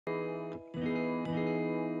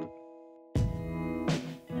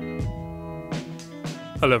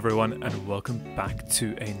Hello everyone and welcome back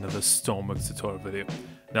to another Stormworks tutorial video.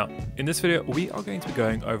 Now, in this video we are going to be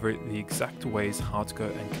going over the exact ways how to go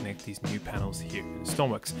and connect these new panels here in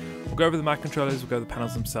Stormworks. We'll go over the microcontrollers, we'll go over the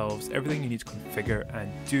panels themselves, everything you need to configure and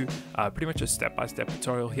do, pretty much a step-by-step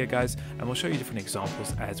tutorial here guys, and we'll show you different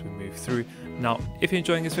examples as we move through. Now, if you're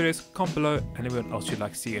enjoying this video, comment below anyone else you'd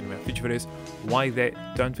like to see in my future videos. While there,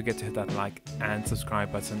 don't forget to hit that like and subscribe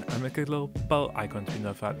button and make a little bell icon to be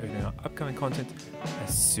notified of our upcoming content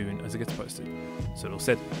as soon as it gets posted. So all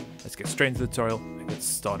said, let's get straight into the tutorial and get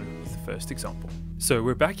started with the first example. So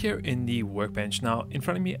we're back here in the workbench. Now in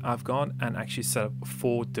front of me I've gone and actually set up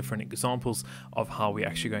 4 different examples of how we're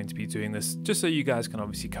actually going to be doing this, just so you guys can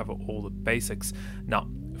obviously cover all the basics. Now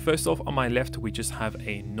first off, on my left we just have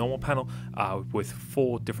a normal panel with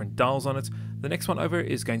 4 different dials on it. The next one over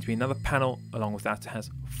is going to be another panel, along with that it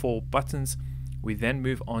has 4 buttons. We then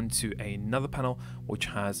move on to another panel which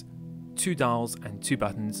has 2 dials and 2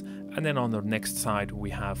 buttons, and then on the next side we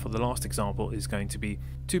have, for the last example, is going to be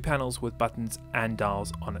 2 panels with buttons and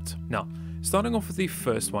dials on it. Now starting off with the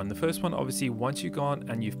first one obviously, once you've gone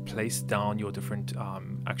and you've placed down your different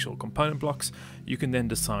actual component blocks, you can then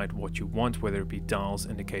decide what you want, whether it be dials,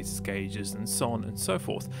 indicators, gauges, and so on and so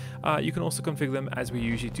forth. You can also configure them as we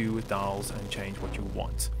usually do with dials and change what you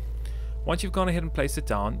want. Once you've gone ahead and placed it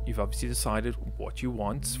down, you've obviously decided what you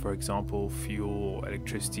want, for example, fuel,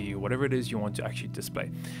 electricity, whatever it is you want to actually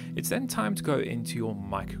display. It's then time to go into your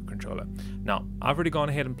microcontroller. Now, I've already gone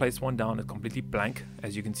ahead and placed one down, it's completely blank.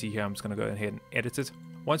 As you can see here, I'm just going to go ahead and edit it.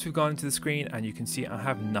 Once we've gone into the screen, and you can see I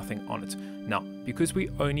have nothing on it. Now, because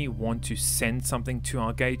we only want to send something to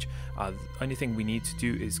our gauge, the only thing we need to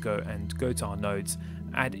do is go to our nodes,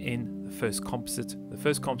 add in the first composite. The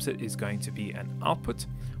first composite is going to be an output.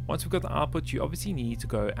 Once we've got the output, you obviously need to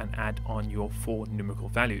go and add on your 4 numerical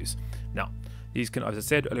values. Now, these can, as I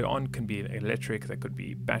said earlier on, can be electric, that could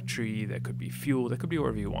be battery, that could be fuel, that could be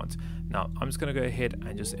whatever you want. Now, I'm just going to go ahead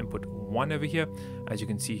and just input 1 over here. As you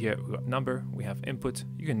can see here, we've got number, we have input,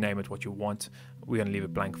 you can name it what you want. We're going to leave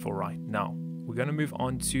it blank for right now. We're going to move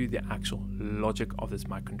on to the actual logic of this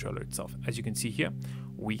microcontroller itself. As you can see here,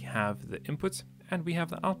 we have the input and we have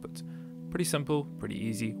the output. Pretty simple, pretty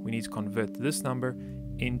easy. We need to convert this number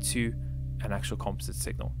into an actual composite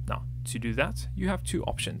signal. Now, to do that, you have 2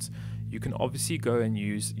 options. You can obviously go and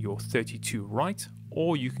use your 32 write,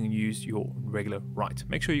 or you can use your regular write.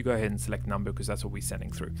 Make sure you go ahead and select number, because that's what we're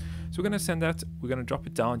sending through. So we're going to send that, we're going to drop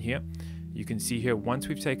it down here. You can see here, once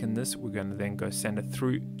we've taken this, we're going to then go send it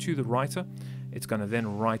through to the writer. It's going to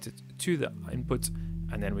then write it to the input,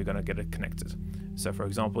 and then we're going to get it connected. So for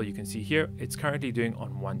example, you can see here, it's currently doing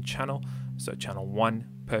on 1 channel. So channel 1,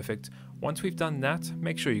 perfect. Once we've done that,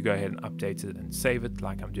 make sure you go ahead and update it and save it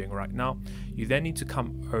like I'm doing right now. You then need to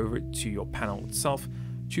come over to your panel itself,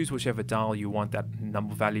 choose whichever dial you want that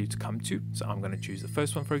number value to come to. So I'm going to choose the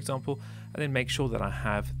first one, for example, and then make sure that I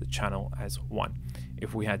have the channel as 1.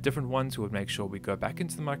 If we had different ones, we would make sure we go back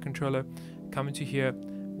into the microcontroller, come into here,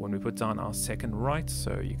 when we put down our second write.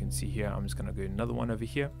 So you can see here, I'm just going to go another one over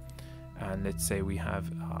here. And let's say we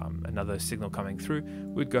have another signal coming through,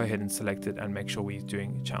 we'd go ahead and select it and make sure we're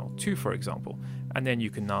doing channel 2, for example. And then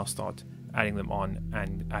you can now start adding them on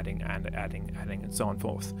and adding and so on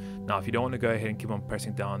forth. Now, if you don't want to go ahead and keep on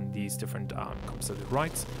pressing down these different composite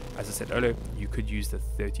writes, as I said earlier, you could use the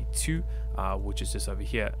 32, which is just over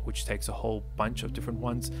here, which takes a whole bunch of different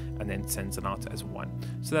ones and then sends it out as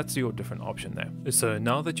 1. So that's your different option there. So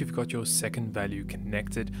now that you've got your second value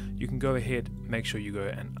connected, you can go ahead, make sure you go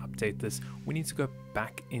and update this. We need to go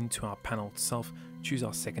back into our panel itself, choose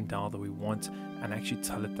our second dial that we want, and actually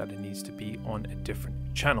tell it that it needs to be on a different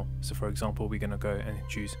channel. So for example, we're going to go and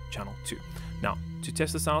choose channel 2. Now, to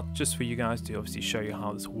test this out, just for you guys to obviously show you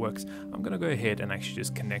how this works, I'm going to go ahead and actually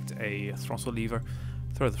just connect a throttle lever,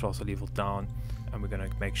 throw the throttle lever down, and we're going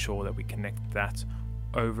to make sure that we connect that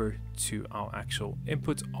over to our actual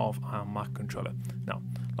input of our microcontroller. Now,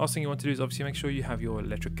 last thing you want to do is obviously make sure you have your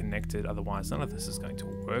electric connected, otherwise none of this is going to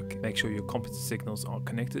work. Make sure your composite signals are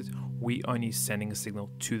connected. We only sending a signal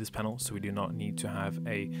to this panel, so we do not need to have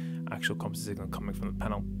a actual composite signal coming from the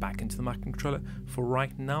panel back into the microcontroller for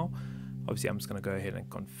right now. Obviously, I'm just going to go ahead and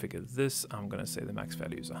configure this. I'm going to say the max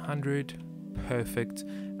value is 100, perfect,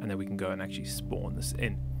 and then we can go and actually spawn this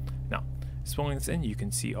in. Now, spawning this in, you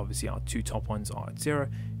can see obviously our 2 top ones are at 0.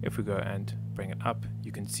 If we go and bring it up,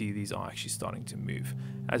 you can see these are actually starting to move.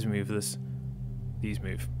 As we move this, these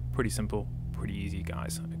move. Pretty simple, pretty easy,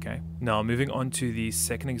 guys. Okay, now moving on to the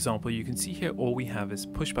second example, you can see here all we have is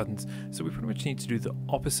push buttons, so we pretty much need to do the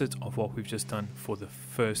opposite of what we've just done for the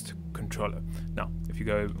first controller. Now if you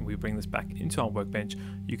go and we bring this back into our workbench,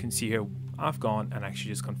 you can see here I've gone and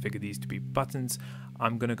actually just configured these to be buttons.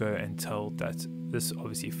 I'm going to go and tell that this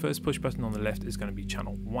obviously first push button on the left is going to be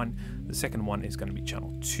channel 1, the second one is going to be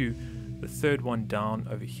channel 2, the third one down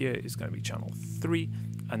over here is going to be channel 3,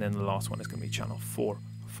 and then the last one is going to be channel 4,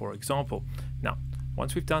 for example. Now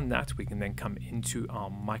once we've done that, we can then come into our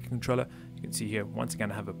microcontroller. You can see here once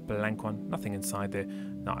again I have a blank one, nothing inside there.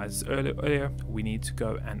 Now as earlier we need to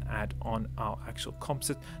go and add on our actual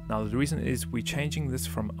composite. Now the reason is we're changing this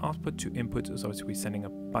from output to input, so obviously we're sending a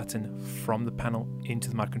button from the panel into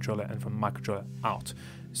the microcontroller and from the microcontroller out.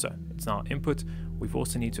 So it's now input. We've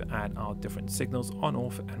also need to add our different signals on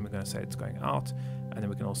off, and we're going to say it's going out, and then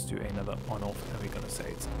we can also do another on off, and we're going to say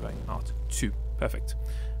it's going out too. Perfect.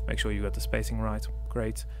 Make sure you got the spacing right,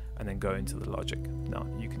 great, and then go into the logic. Now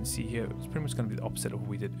you can see here it's pretty much going to be the opposite of what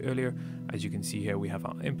we did earlier. As you can see here, we have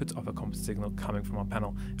our input of a composite signal coming from our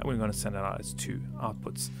panel, and we're going to send it out as 2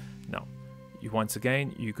 outputs. Now once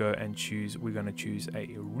again you go and choose, we're going to choose a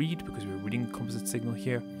read because we're reading the composite signal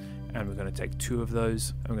here, and we're going to take 2 of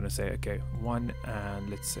those, and we're going to say okay, 1 and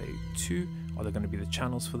let's say 2 are they going to be the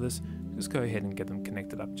channels for this. Just go ahead and get them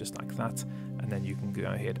connected up just like that, and then you can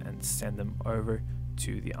go ahead and send them over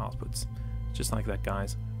to the outputs just like that,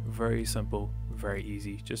 guys. Very simple, very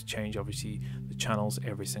easy. Just change obviously the channels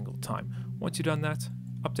every single time. Once you've done that,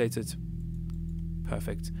 update it.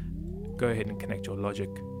 Perfect. Go ahead and connect your logic.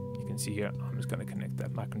 You can see here I'm just going to connect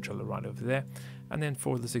that microcontroller right over there, and then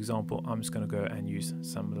for this example I'm just going to go and use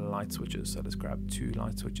some light switches. So let's grab 2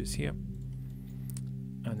 light switches here,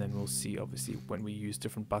 and then we'll see obviously when we use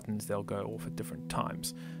different buttons they'll go off at different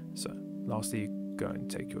times. So lastly, go and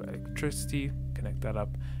take your electricity, connect that up,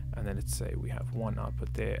 and then let's say we have 1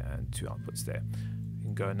 output there and 2 outputs there. You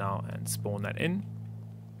can go now and spawn that in,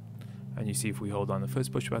 and you see if we hold down the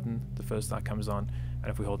first push button, the first light comes on,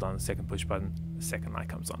 and if we hold down the second push button, the second light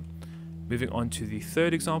comes on. Moving on to the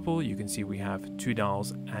third example, you can see we have 2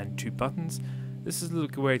 dials and 2 buttons. This is a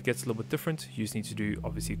little where it gets a little bit different. You just need to do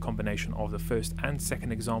obviously a combination of the first and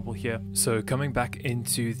second example here. So coming back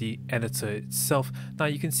into the editor itself, now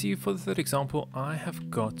you can see for the third example I have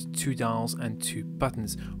got 2 dials and 2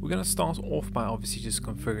 buttons. We're going to start off by obviously just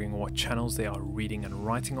configuring what channels they are reading and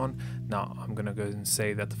writing on. Now I'm going to go and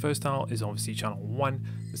say that the first dial is obviously channel 1,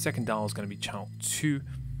 the second dial is going to be channel 2.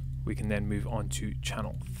 We can then move on to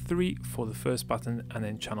channel 3 for the first button, and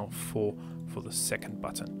then channel 4 for the second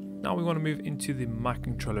button. Now we want to move into the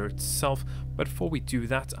microcontroller itself, but before we do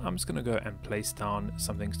that, I'm just going to go and place down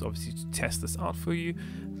some things to obviously to test this out for you.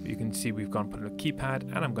 You can see we've gone and put in a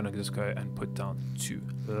keypad, and I'm going to just go and put down 2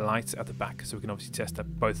 lights at the back, so we can obviously test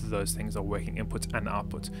that both of those things are working, input and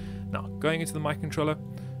output. Now going into the microcontroller,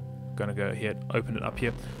 I'm going to go here, open it up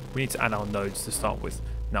here. We need to add our nodes to start with.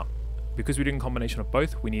 Now because we're doing a combination of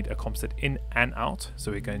both, we need a composite in and out.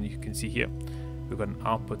 So we're going, you can see here we've got an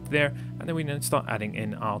output there, and then we need to start adding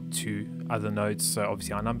in our 2 other nodes, so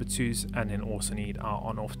obviously our number 2s, and then also need our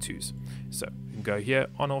on-off 2s. So we can go here,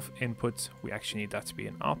 on-off input, we actually need that to be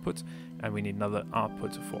an output, and we need another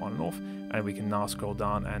output for on and off, and we can now scroll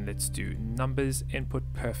down and let's do numbers input,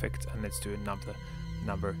 perfect, and let's do another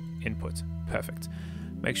number input, perfect.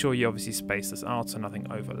 Make sure you obviously space this out so nothing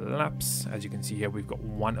overlaps. As you can see here, we've got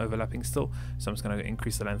 1 overlapping still. So I'm just going to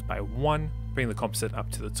increase the length by 1, bring the composite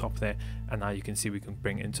up to the top there, and now you can see we can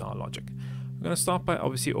bring into our logic. I'm going to start by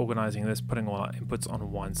obviously organizing this, putting all our inputs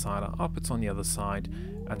on one side, our outputs on the other side,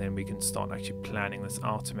 and then we can start actually planning this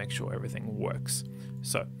out to make sure everything works.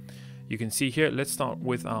 So you can see here, let's start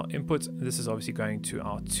with our input. This is obviously going to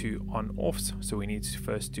our 2 on-offs. So we need to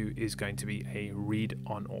first do is going to be a read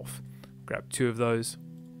on-off. Grab 2 of those.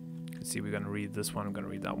 See, we're going to read this one, I'm going to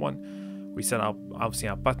read that one. We set up obviously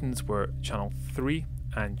our buttons were channel 3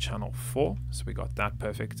 and channel 4, so we got that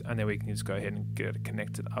perfect, and then we can just go ahead and get it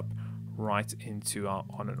connected up right into our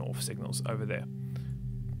on and off signals over there.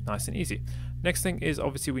 Nice and easy. Next thing is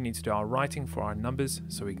obviously we need to do our writing for our numbers,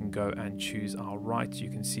 so we can go and choose our write. You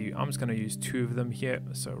can see I'm just going to use 2 of them here,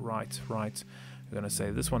 so write. We're going to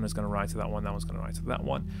say this one is going to write to that one, that one's going to write to that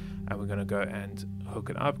one, and we're going to go and hook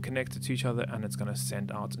it up, connect it to each other, and it's going to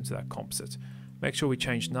send out into that composite. Make sure we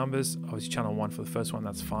change numbers. Obviously channel 1 for the first one,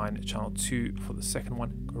 that's fine. Channel 2 for the second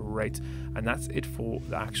one, great. And that's it for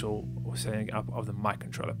the actual setting up of the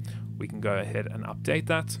microcontroller. We can go ahead and update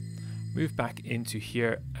that, move back into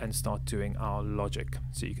here and start doing our logic.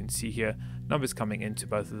 So you can see here, numbers coming into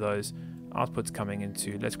both of those, outputs coming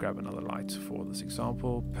into, let's grab another light for this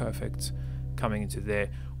example, perfect. coming into there.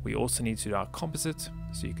 We also need to do our composite,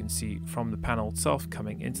 so you can see from the panel itself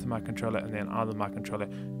coming into the microcontroller, and then out of the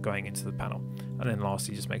microcontroller going into the panel. And then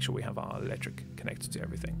lastly, just make sure we have our electric connected to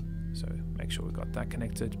everything. So make sure we've got that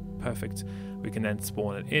connected, perfect. We can then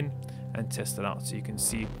spawn it in and test it out. So you can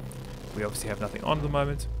see we obviously have nothing on at the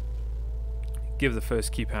moment. Give the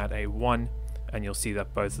first keypad a 1, and you'll see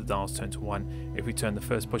that both the dials turn to 1. If we turn the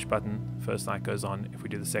first push button, first light goes on. If we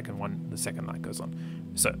do the second one, the second light goes on.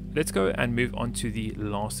 So let's go and move on to the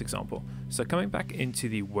last example. So coming back into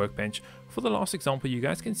the workbench, for the last example, you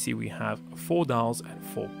guys can see we have 4 dials and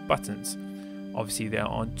 4 buttons. Obviously they are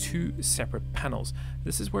on 2 separate panels.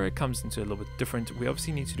 This is where it comes into a little bit different. We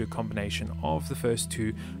obviously need to do a combination of the first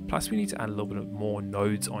 2, plus we need to add a little bit more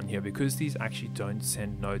nodes on here, because these actually don't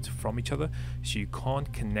send nodes from each other, so you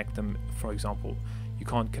can't connect them. For example, you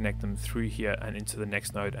can't connect them through here and into the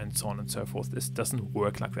next node and so on and so forth. This doesn't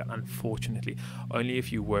work like that, unfortunately. Only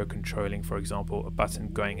if you were controlling, for example, a button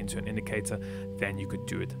going into an indicator, then you could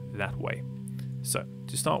do it that way. So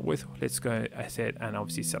to start with, let's go ahead and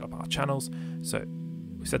obviously set up our channels. So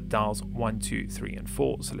we set dials 1, 2, 3, and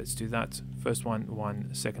 4. So let's do that. First one, 1,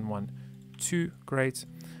 second one, 2. Great.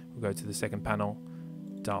 We'll go to the second panel,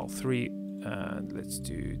 dial 3, and let's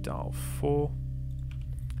do dial 4.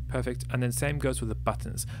 Perfect. And then same goes with the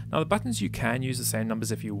buttons. Now the buttons, you can use the same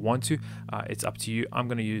numbers if you want to. It's up to you. I'm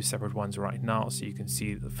going to use separate ones right now, so you can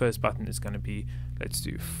see the first button is going to be, let's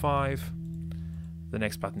do 5. The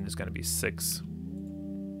next button is going to be 6.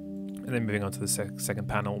 And then moving on to the second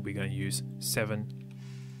panel, we're going to use 7,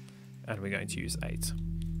 and we're going to use 8.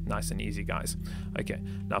 Nice and easy, guys. Okay,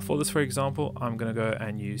 now for this, for example, I'm going to go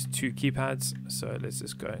and use 2 keypads. So let's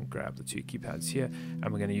just go and grab the 2 keypads here, and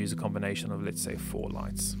we're going to use a combination of, let's say, 4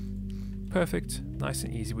 lights. Perfect, nice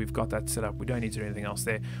and easy. We've got that set up. We don't need to do anything else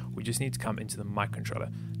there. We just need to come into the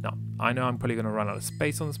microcontroller. Now, I know I'm probably going to run out of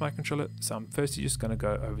space on this microcontroller, so I'm firstly just going to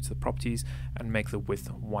go over to the properties and make the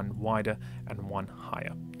width 1 wider and 1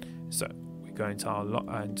 higher. So we go into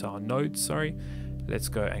our nodes, sorry. Let's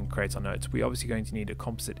go and create our nodes. We're obviously going to need a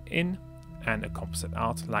composite in and a composite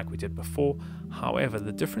out like we did before. However,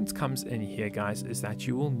 the difference comes in here, guys, is that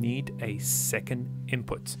you will need a second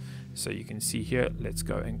input. So you can see here, let's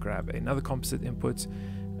go and grab another composite input,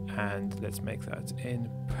 and let's make that in.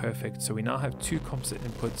 Perfect. So we now have 2 composite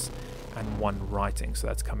inputs and 1 writing. So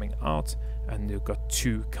that's coming out, and we've got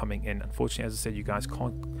 2 coming in. Unfortunately, as I said, you guys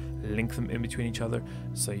can't link them in between each other,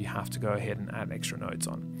 so you have to go ahead and add extra nodes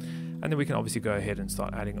on. And then we can obviously go ahead and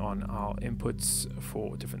start adding on our inputs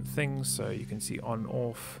for different things. So you can see on,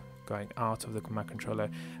 off, going out of the microcontroller,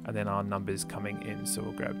 and then our numbers coming in. So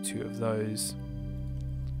we'll grab 2 of those.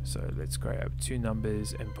 So let's grab 2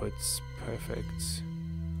 numbers, inputs, perfect.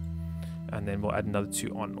 And then we'll add another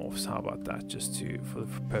 2 on-offs. How about that? Just for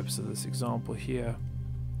the purpose of this example here.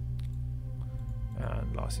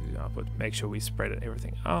 And lastly, I'll make sure we spread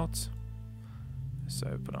everything out.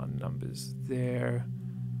 So put our numbers there,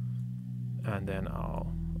 and then our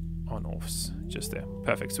on-offs just there.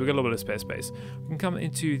 Perfect. So we got a little bit of spare space. We can come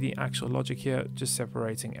into the actual logic here, just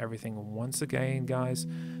separating everything once again, guys.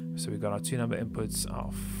 So we've got our 2 number inputs,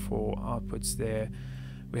 our 4 outputs there.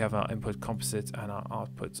 We have our input composite and our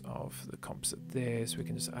output of the composite there. So we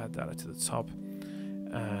can just add that to the top,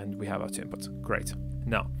 and we have our 2 inputs. Great.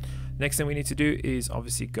 Now, next thing we need to do is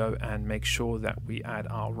obviously go and make sure that we add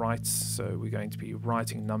our writes. So we're going to be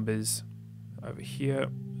writing numbers over here.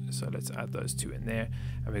 So let's add those 2 in there,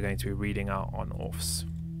 and we're going to be reading our on-offs.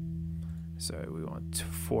 So we want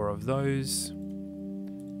 4 of those.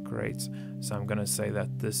 Great. So I'm going to say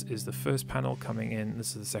that this is the first panel coming in. This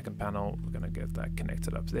is the second panel. We're going to get that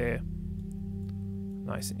connected up there.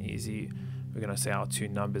 Nice and easy. We're going to say our 2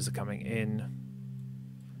 numbers are coming in,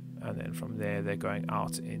 and then from there they're going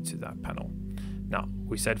out into that panel. Now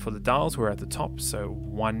we said for the dials we're at the top, so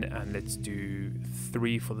 1, and let's do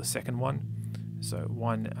 3 for the second one. So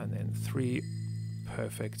 1 and then 3.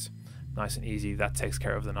 Perfect. Nice and easy. That takes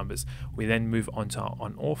care of the numbers. We then move on to our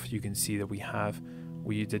on-off. You can see that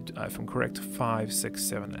we did, if I'm correct, 5, 6,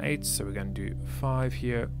 7, 8. So we're going to do 5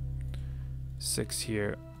 here, 6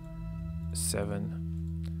 here,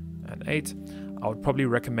 7, and 8. I would probably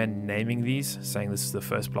recommend naming these, saying this is the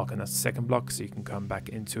first block and that's the second block, so you can come back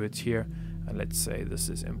into it here. And let's say this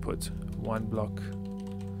is input 1 block,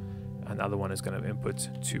 and the other one is going to input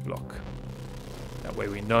 2 block. That way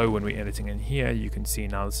we know when we're editing in here, you can see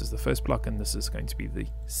now this is the first block and this is going to be the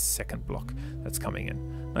second block that's coming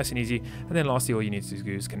in. Nice and easy. And then lastly, all you need to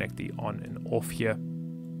do is connect the on and off here,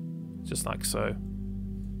 just like so.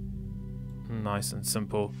 Nice and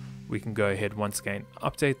simple. We can go ahead once again,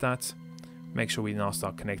 update that. Make sure we now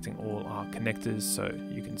start connecting all our connectors. So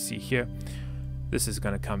you can see here, This is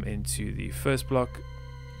going to come into the first block.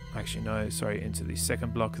 Actually, no, sorry, into the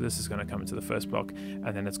second block. This is going to come into the first block,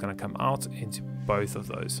 and then it's going to come out into both of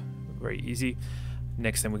those. Very easy.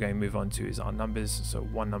 Next thing we're going to move on to is our numbers. So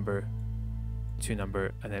 1 number, 2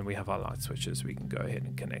 number, and then we have our light switches we can go ahead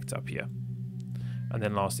and connect up here. And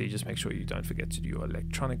then lastly, just make sure you don't forget to do your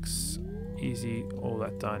electronics. Easy, all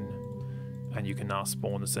that done. And you can now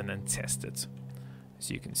spawn this in and test it.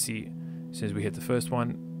 So you can see, as soon as we hit the first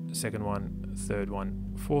one, second one, third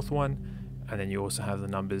one, fourth one, and then you also have the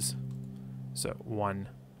numbers. So 1,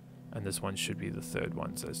 and this one should be the third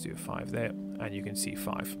one. So let's do a 5 there, and you can see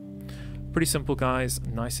 5. Pretty simple, guys,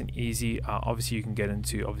 nice and easy. Obviously you can get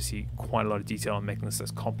into quite a lot of detail and making this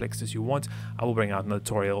as complex as you want. I will bring out a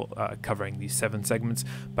tutorial covering these 7 segments,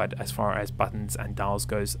 but as far as buttons and dials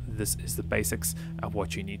goes, this is the basics of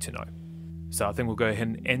what you need to know. So I think we'll go ahead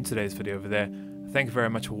and end today's video over there. Thank you very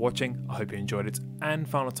much for watching. I hope you enjoyed it and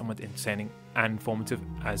found it somewhat entertaining and informative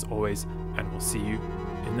as always, and we'll see you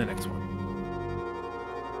in the next one.